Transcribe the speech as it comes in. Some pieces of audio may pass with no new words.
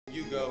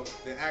go,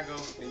 then I go,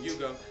 then you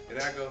go,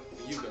 then I go,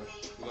 then you go.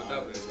 We're gonna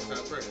double this. It's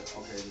not perfect.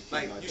 Okay.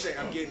 Like you say,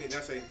 I'm getting it.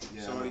 That's a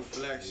Shorty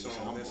flex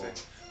song. That's a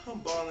I'm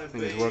ballin',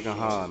 baby. He's working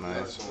hard, man.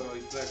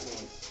 Shorty flex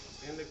on.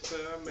 In the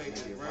club, I make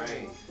it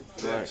rain.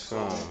 Flex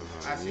song.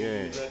 I see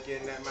you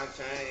looking at my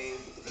chain.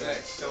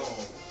 Flex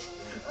song.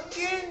 I'm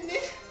getting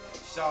it.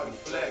 Shorty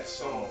flex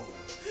song.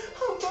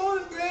 I'm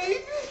ballin',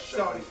 baby.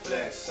 Shorty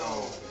flex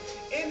song.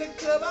 In the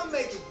club, I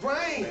make it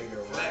rain.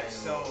 Flex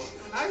song.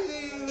 I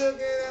see you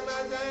looking at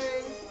my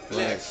chain.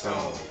 Flex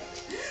song.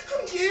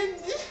 I'm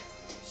getting it.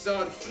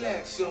 Shorty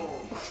flex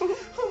song.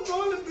 I'm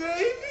ballin',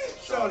 baby.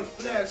 Shorty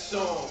flex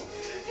song.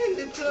 In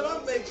the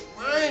club, I make it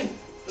rain.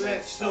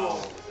 Flex song.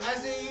 I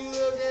see you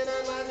looking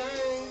at my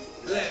name.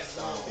 Flex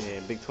song. Yeah,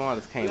 Big Twan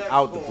just came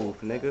out the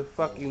booth, nigga.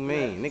 Fuck you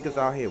mean? Niggas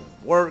out here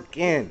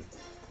working.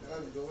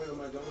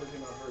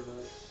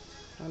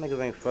 Y'all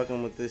niggas ain't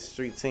fucking with this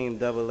Street Team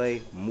AA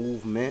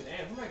movement.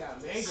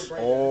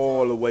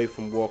 All the way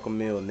from Walker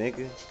Mill,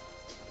 nigga.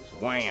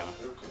 Wham.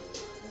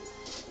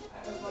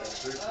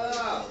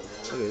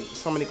 Look,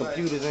 so many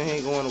computers in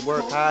here going to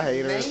work. Hi,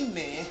 haters.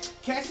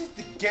 Cash is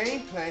the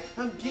game plan.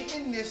 I'm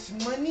getting this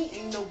money.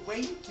 Ain't no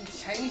way you can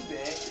change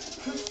that.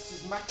 This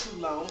is my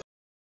cologne.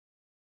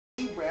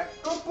 Rap.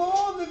 I'm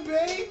ballin',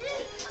 baby.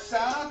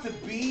 Shout out to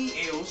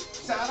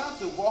BLs. Shout out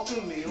to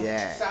Walker Mill.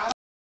 Yeah. Shout out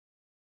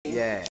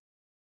Yeah.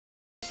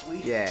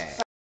 Sweet. Yeah.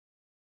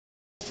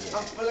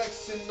 I'm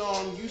flexing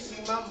on you.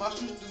 See my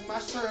muscles through my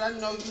shirt. I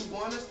know you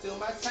wanna steal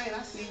my chain.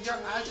 I see your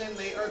eyes and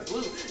they are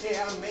blue.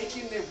 Yeah, I'm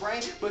making it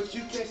rain, but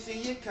you can't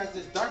see it cause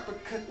it's dark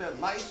because the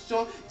light's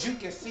on. You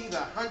can see the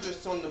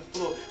hundreds on the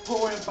floor.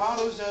 Pouring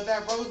bottles of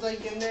that rose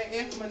in the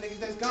air for my niggas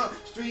that's gone.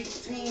 Street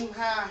Team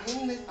high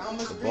heinous. I'ma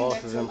scream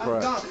that till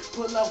I'm gone.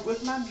 Pull up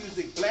with my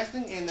music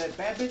blasting and the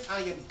bad bitch,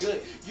 I am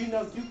good. You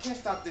know you can't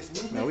stop this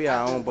movement. Man, we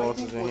our own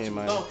bosses in here,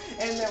 man.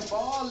 And then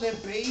ballin',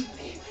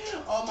 baby.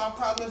 All my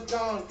problems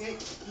gone.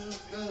 And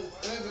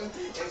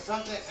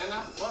something, and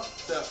I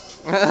fucked up.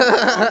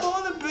 I'm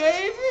on it,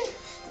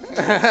 baby.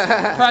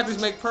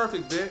 Practice make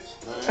perfect, bitch.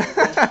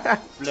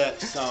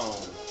 Flex song.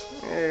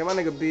 Hey, my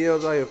nigga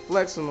BL's out here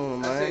flexing on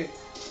him, man.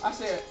 I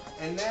said,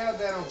 and now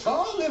that I'm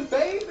ballin',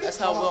 baby. That's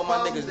how well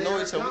my niggas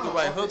know each other. We can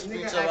write hooks for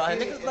each other.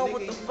 Niggas know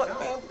what the fuck,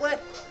 man.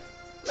 What?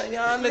 Like,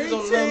 y'all niggas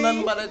don't know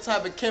nothing about that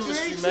type of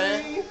chemistry,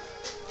 man.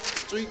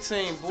 Street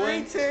Team,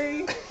 boy. Street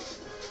Team.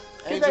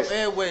 Angel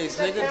Airways,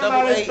 nigga.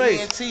 Double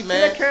A-E-N-T,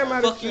 man.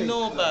 Fuck you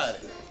know about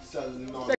it.